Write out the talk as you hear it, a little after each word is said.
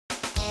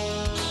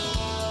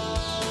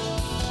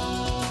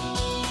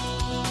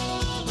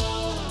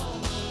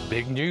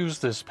Big news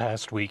this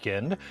past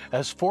weekend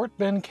as Fort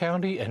Bend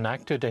County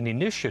enacted an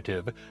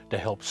initiative to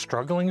help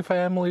struggling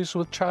families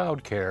with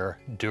childcare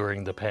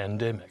during the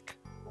pandemic.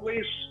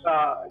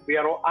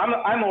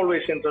 I'm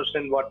always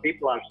interested in what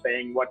people are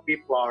saying, what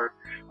people are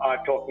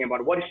talking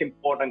about, what is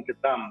important to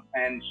them.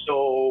 And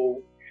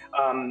so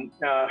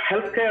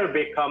healthcare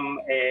become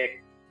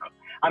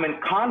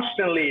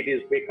constantly it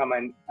has become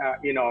an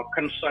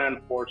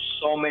concern for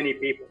so many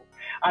people.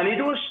 And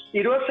it was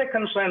a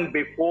concern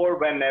before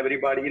when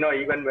everybody,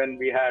 even when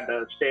we had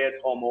a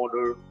stay-at-home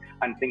order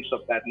and things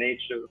of that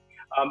nature.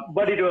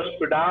 But it was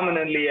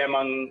predominantly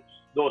among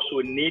those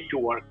who need to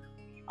work,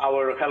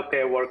 our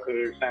healthcare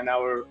workers and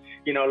our,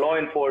 law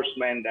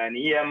enforcement and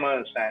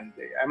EMS and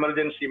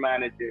emergency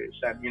managers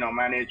and,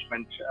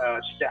 management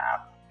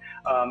staff.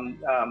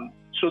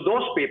 So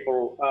those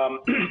people,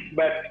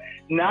 but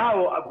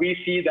now we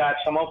see that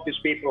some of these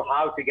people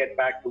have to get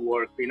back to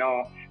work.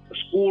 The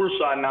schools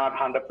are not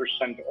 100%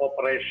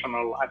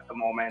 operational at the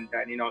moment,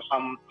 and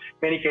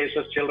many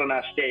cases children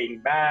are staying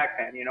back,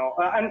 and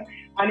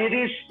and it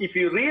is, if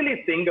you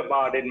really think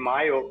about it,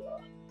 my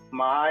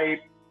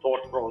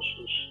thought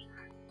process,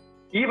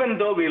 even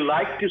though we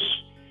like to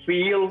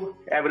feel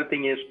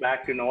everything is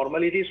back to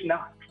normal, it is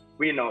not.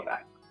 We know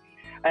that.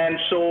 And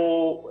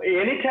so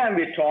anytime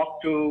we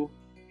talk to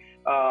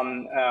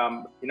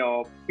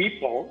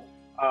people,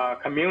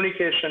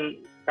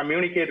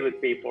 communicate with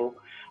people,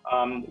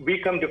 we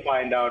come to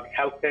find out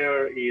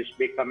healthcare is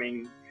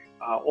becoming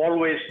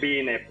always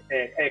been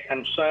a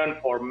concern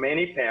for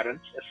many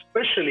parents,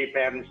 especially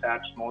parents that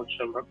have small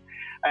children.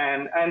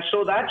 And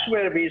so that's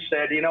where we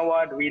said,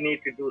 we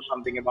need to do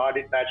something about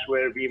it. That's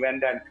where we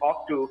went and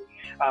talked to,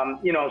 so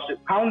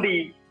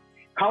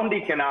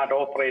county cannot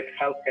operate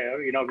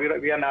healthcare.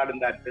 We are not in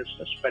that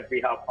business, but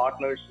we have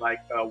partners like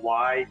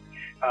Y,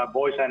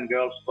 Boys and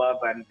Girls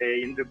Club, and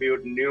they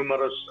interviewed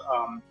numerous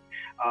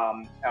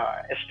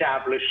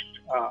established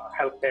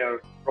healthcare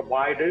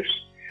providers.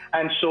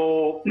 And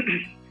so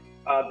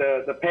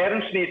the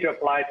parents need to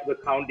apply to the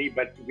county,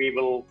 but we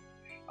will,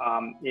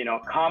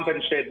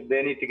 compensate.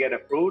 They need to get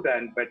approved,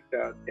 but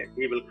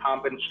we will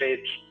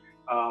compensate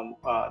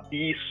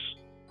these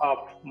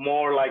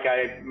more like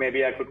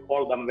maybe I could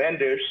call them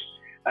vendors.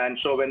 And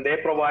so when they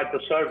provide the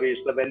service,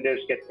 the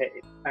vendors get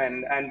paid.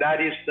 And that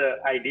is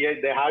the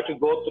idea. They have to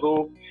go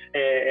through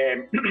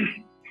a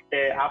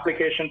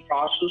application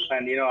process,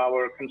 and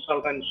our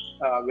consultants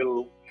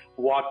will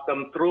walk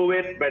them through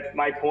it. But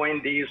my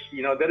point is,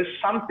 there is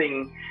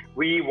something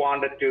we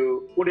wanted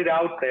to put it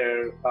out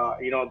there.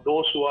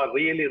 Those who are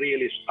really,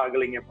 really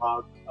struggling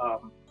about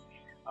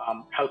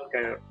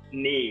healthcare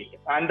need,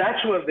 and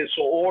that's where this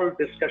whole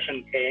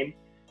discussion came,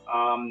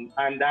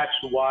 and that's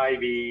why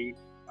we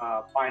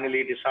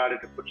finally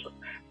decided to put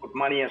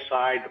money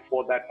aside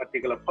for that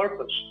particular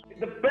purpose.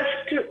 The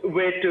best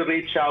way to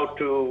reach out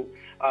to,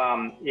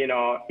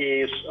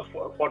 is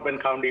Fort Bend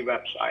County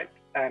website.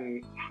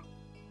 And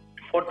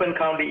Fort Bend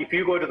County, if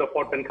you go to the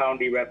Fort Bend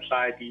County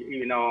website,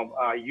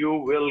 you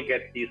will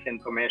get this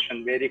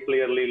information very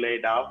clearly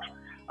laid out.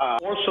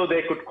 Also,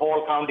 they could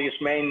call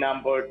county's main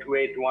number,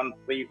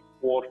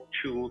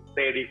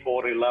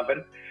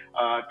 281-342-3411.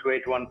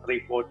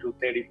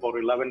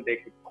 281-342-3411. They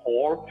could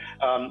call.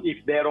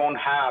 If they don't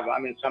have,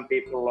 some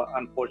people,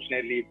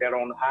 unfortunately, they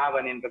don't have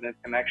an internet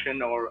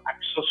connection or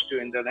access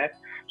to internet.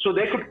 So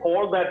they could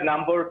call that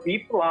number.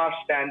 People are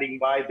standing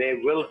by. They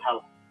will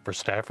help. For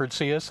Stafford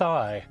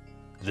CSI,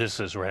 this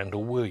is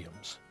Randall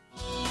Williams.